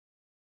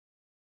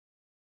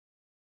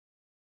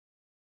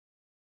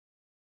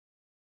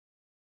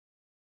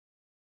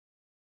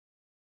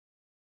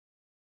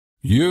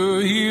You're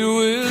here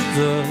with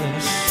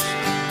us,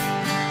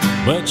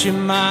 but your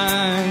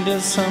mind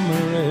is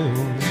somewhere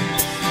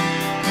else.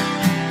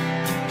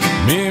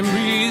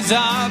 Memories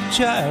of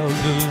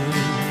childhood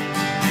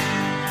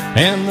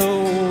and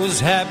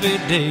those happy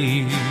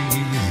days.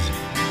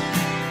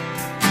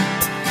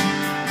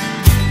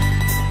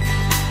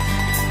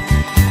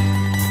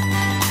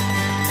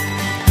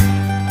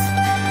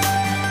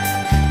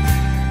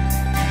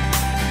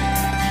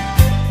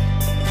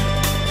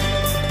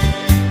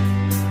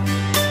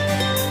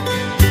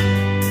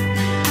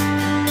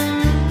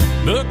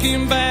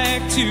 Looking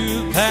back to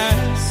the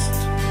past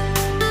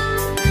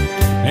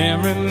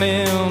and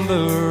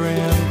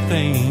remembering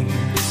things,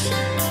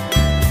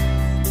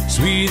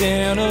 sweet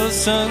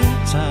innocent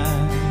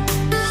times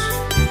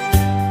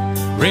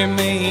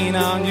remain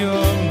on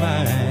your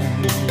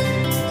mind.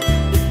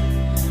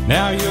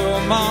 Now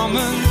your mom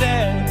and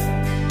dad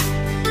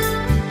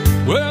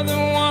were the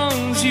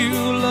ones you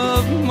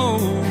loved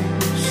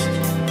most,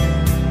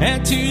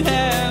 and to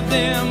have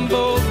them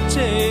both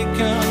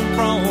taken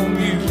from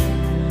you,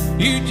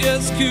 you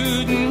just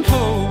couldn't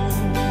hold.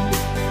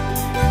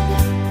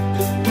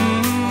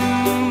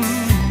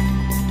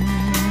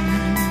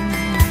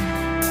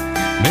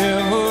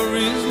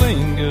 Memories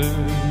linger,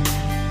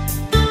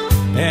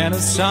 and a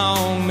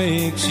song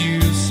makes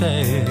you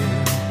sad.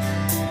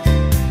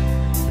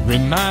 It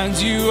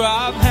reminds you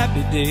of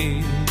happy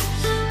days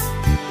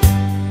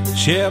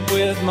shared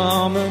with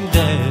mom and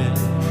dad.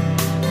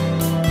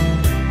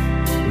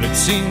 But it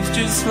seems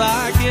just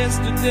like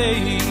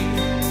yesterday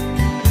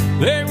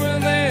they were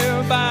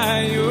there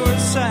by your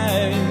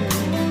side.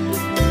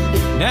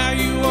 Now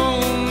you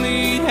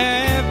only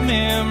have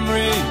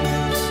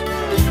memories,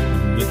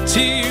 the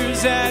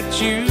tears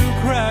that you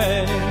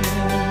cried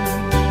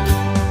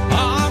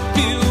are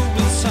filled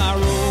with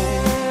sorrow.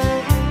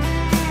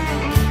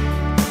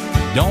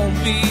 Don't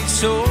be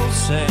so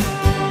sad,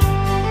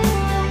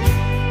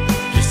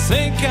 just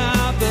think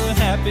of the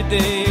happy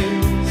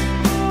days.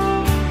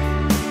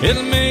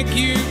 It'll make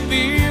you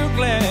feel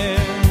glad.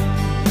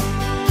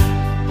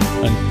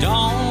 And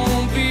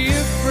don't be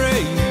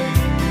afraid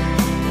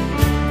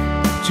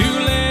to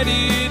let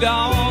it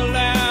all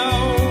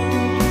out.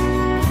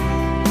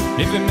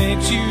 If it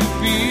makes you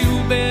feel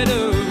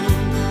better,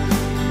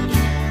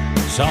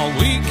 it's all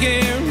we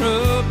care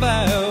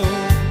about.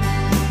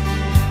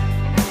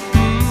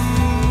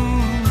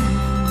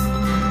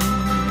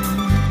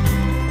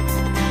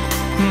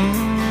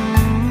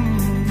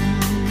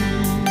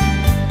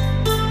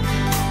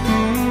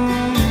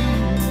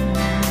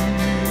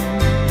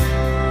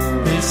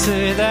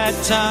 Say that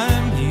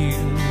time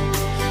heals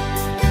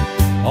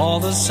all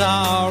the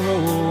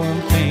sorrow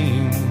and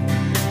pain,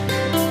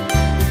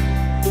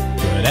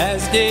 but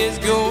as days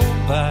go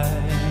by,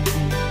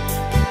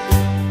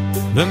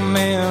 the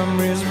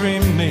memories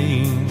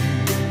remain.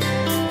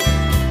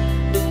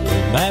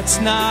 But that's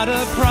not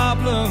a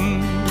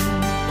problem,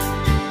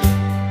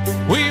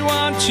 we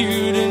want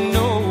you to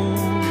know.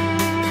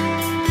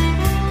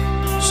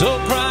 So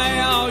cry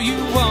all you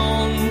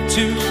want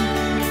to,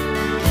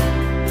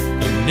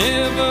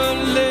 never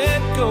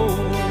let go.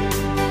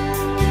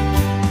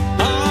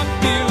 I'm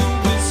filled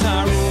with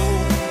sorrow,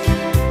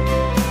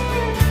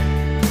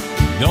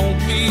 don't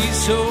be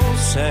so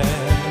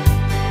sad,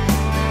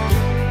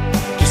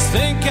 just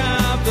think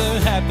of the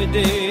happy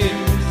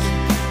days.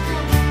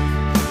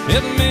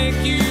 It'll make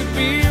you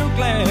feel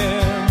glad.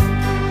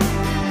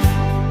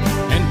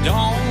 And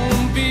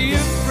don't be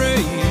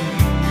afraid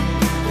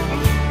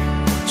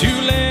to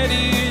let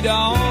it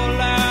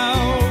all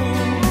out.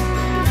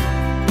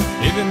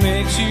 If it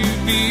makes you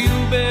feel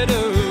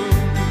better,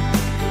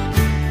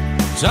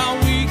 it's all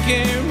we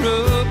care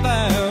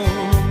about.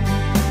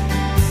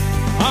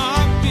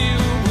 I'm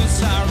filled with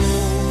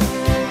sorrow,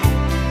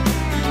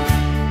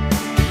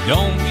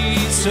 don't be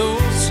so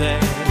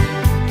sad,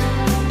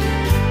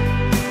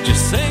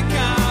 just think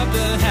of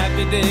the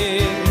happy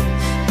days.